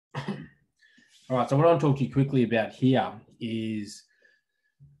All right. So what I want to talk to you quickly about here is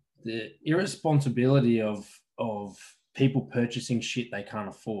the irresponsibility of people purchasing shit they can't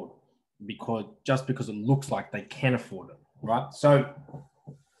afford because it looks like they can afford it, right? So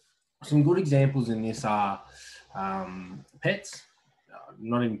some good examples in this are pets,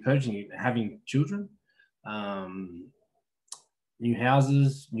 not even purchasing it, having children, new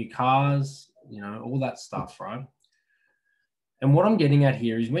houses, new cars, all that stuff, right? And what I'm getting at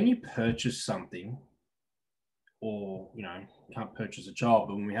here is when you purchase something, or, can't purchase a child,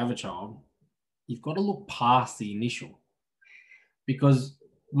 but when we have a child, you've got to look past the initial, because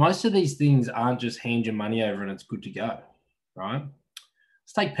most of these things aren't just hand your money over and it's good to go, right?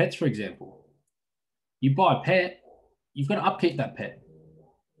 Let's take pets, for example. You buy a pet, you've got to upkeep that pet.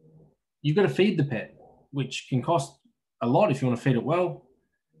 You've got to feed the pet, which can cost a lot if you want to feed it well.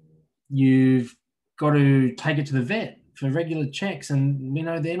 You've got to take it to the vet for regular checks, and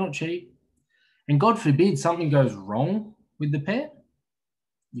they're not cheap. And God forbid something goes wrong with the pet,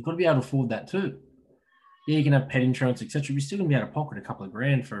 you've got to be able to afford that too. Yeah, you can have pet insurance, etc. You're still going to be able to pocket a couple of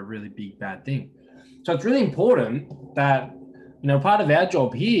grand for a really big bad thing. So it's really important that, part of our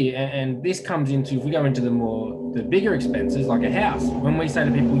job here, and this comes into, if we go into the bigger expenses, like a house, when we say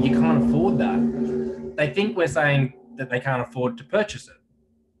to people, you can't afford that, they think we're saying that they can't afford to purchase it.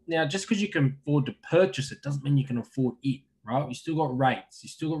 Now, just because you can afford to purchase it doesn't mean you can afford it, right? You still got rates, you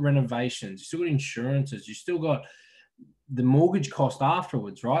still got renovations, you still got insurances, you still got the mortgage cost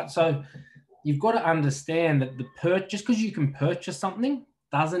afterwards, right? So you've got to understand that just because you can purchase something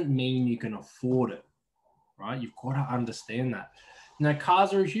doesn't mean you can afford it, right? You've got to understand that.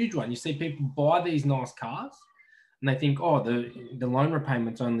 Cars are a huge one. You see people buy these nice cars and they think, oh, the loan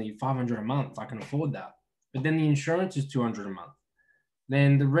repayment's only $500 a month, I can afford that. But then the insurance is $200 a month.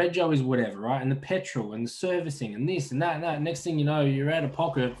 Then the rego is whatever, right? And the petrol and the servicing and this and that and that. Next thing you know, you're out of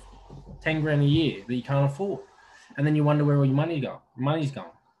pocket 10 grand a year that you can't afford. And then you wonder where all your money's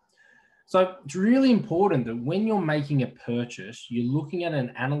gone. So it's really important that when you're making a purchase, you're looking at it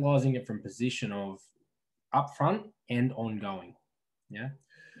and analyzing it from a position of upfront and ongoing. Yeah.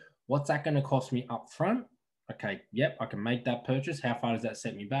 What's that going to cost me upfront? Okay. Yep. I can make that purchase. How far does that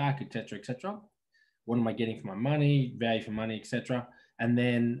set me back, et cetera, et cetera? What am I getting for my money, value for money, et cetera? And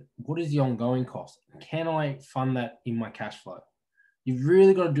then what is the ongoing cost? Can I fund that in my cash flow? You've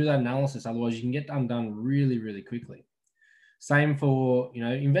really got to do that analysis. Otherwise you can get undone really, really quickly. Same for,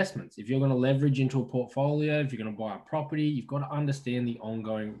 investments. If you're going to leverage into a portfolio, if you're going to buy a property, you've got to understand the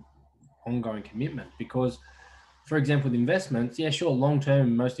ongoing commitment. Because, for example, with investments, yeah, sure,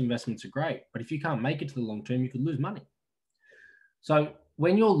 long-term, most investments are great. But if you can't make it to the long term, you could lose money. So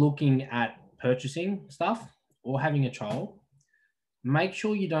when you're looking at purchasing stuff or having a child, make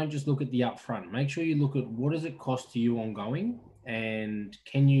sure you don't just look at the upfront. Make sure you look at what does it cost to you ongoing, and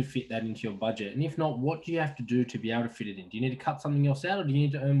can you fit that into your budget? And if not, what do you have to do to be able to fit it in? Do you need to cut something else out, or do you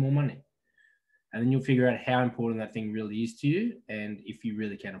need to earn more money? And then you'll figure out how important that thing really is to you and if you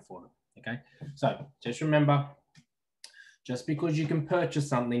really can afford it. Okay. So just remember, just because you can purchase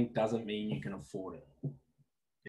something doesn't mean you can afford it.